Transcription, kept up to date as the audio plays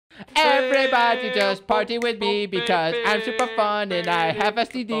Everybody just party with me because I'm super fun and I have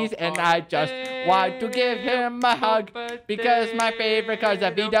STDs and I just want to give him a hug because my favorite car's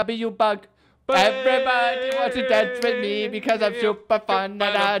a VW Bug. Everybody wants to dance with me because I'm super fun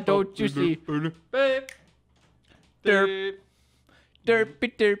and don't you see? Derp.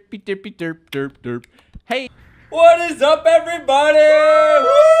 Derpy derpy derpy derp derp derp. Hey. What is up, everybody? Woo!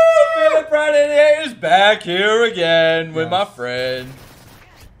 Feeling Friday is back here again with my friend.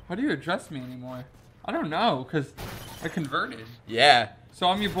 How do you address me anymore? I don't know, because I converted. Yeah. So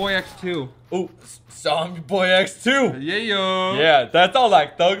I'm your boy X2. Oh, so I'm your boy X2. Yeah, yo. Yeah, that's all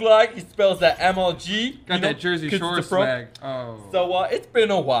like thug-like. He spells that MLG. Got that Jersey Shore swag. Oh. So it's been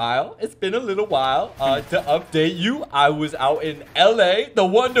a while. It's been a little while. To update you, I was out in LA, the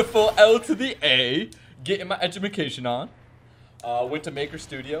wonderful L to the A, getting my education on. Went to Maker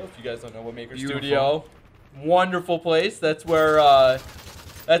Studio. If you guys don't know what Maker Studio, wonderful place. That's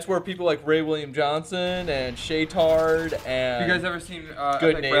where people like Ray William Johnson and Shaytard and. Have you guys ever seen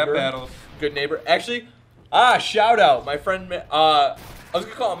Good like Neighbor? rap battles? Good Neighbor. Actually, shout out my friend. I was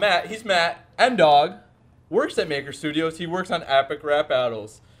gonna call him Matt. He's Matt M-Dog. Works at Maker Studios. He works on epic rap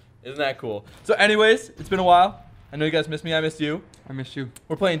battles. Isn't that cool? So, anyways, it's been a while. I know you guys missed me. I missed you. I missed you.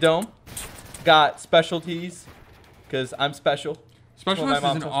 We're playing Dome. Got specialties, because I'm special. Specialist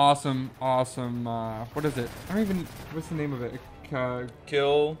is an awesome, what is it? I don't even, what's the name of it?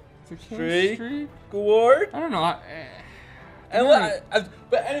 Kill Streak Award? I don't know.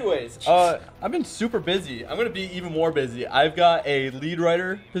 But anyways, I've been super busy. I'm going to be even more busy. I've got a lead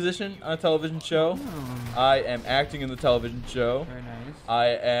writer position on a television show. Oh. I am acting in the television show. Very nice. I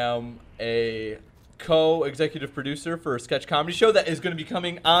am a co-executive producer for a sketch comedy show that is going to be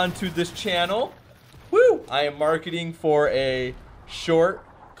coming onto this channel. Woo! I am marketing for a short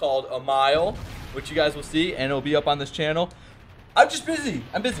called A Mile, which you guys will see, and it'll be up on this channel. I'm just busy.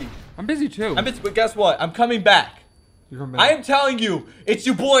 I'm busy. I'm busy too. I'm busy, but guess what? I'm coming back. You're coming back. I am telling you, it's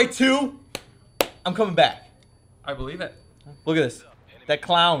your boy too. I'm coming back. I believe it. Look at this. That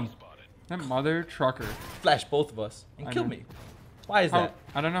clown. That mother trucker. Flashed both of us and killed me. Why is that?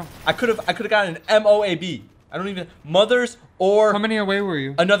 I don't know. I could have gotten an MOAB. I don't even mothers or How many away were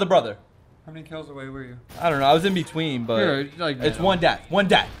you? another brother. How many kills away were you? I don't know. I was in between, but You're like it's one death. One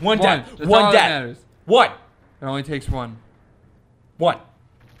death. One death. That's One all death. that matters. One. It only takes one. One.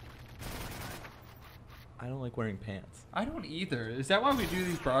 I don't like wearing pants. I don't either. Is that why we do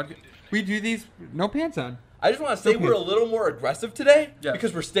these broadcasts? We do these no pants on. I just want to say we're a little more aggressive today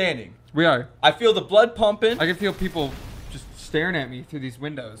because we're standing. We are. I feel the blood pumping. I can feel people just staring at me through these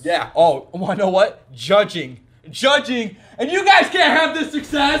windows. Yeah. Oh, want to know what? Judging. And you guys can't have this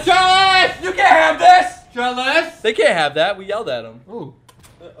success. Jealous! You can't have this. Jealous? They can't have that. We yelled at them. Ooh.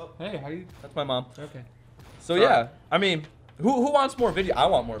 Hey, how you? That's my mom. Okay. So yeah, I mean, who wants more video? I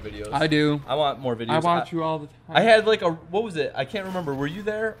want more videos. I do. I want more videos. I watch you all the time. I had like what was it? I can't remember. Were you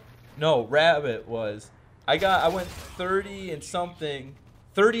there? No, Rabbit was. I went 30 and something.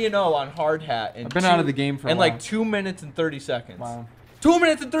 30-0 on hard hat. And I've been out of the game for a while. like 2 minutes and 30 seconds. Wow. 2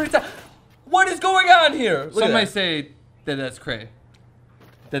 minutes and 30 seconds. What is going on here? Look Some at might that. say that that's cray.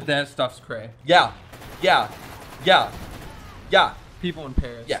 That stuff's cray. Yeah. People in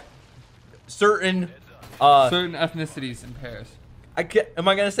Paris. Yeah. Certain ethnicities in Paris. Am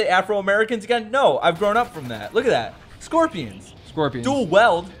I gonna say Afro-Americans again? No, I've grown up from that. Look at that. Scorpions. Scorpions. Dual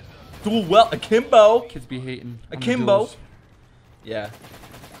weld. Akimbo. Kids be hating. Akimbo. Yeah.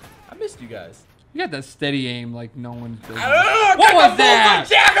 I missed you guys. You got that steady aim like no one's business. What was that?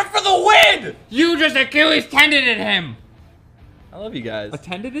 Jagger for the win! You just Achilles tendoned him. I love you guys.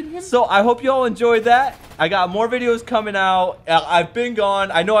 Attended in him? So I hope you all enjoyed that. I got more videos coming out. I've been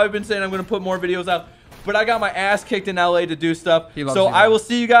gone. I know I've been saying I'm going to put more videos out, but I got my ass kicked in LA to do stuff. So I will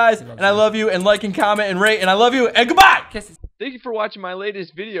see you guys, and I love you, and like and comment and rate, and I love you, and goodbye! Kisses. Thank you for watching my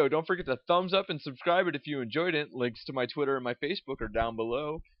latest video. Don't forget to thumbs up and subscribe it if you enjoyed it. Links to my Twitter and my Facebook are down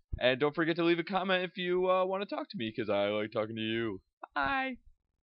below. And don't forget to leave a comment if you want to talk to me, because I like talking to you. Bye!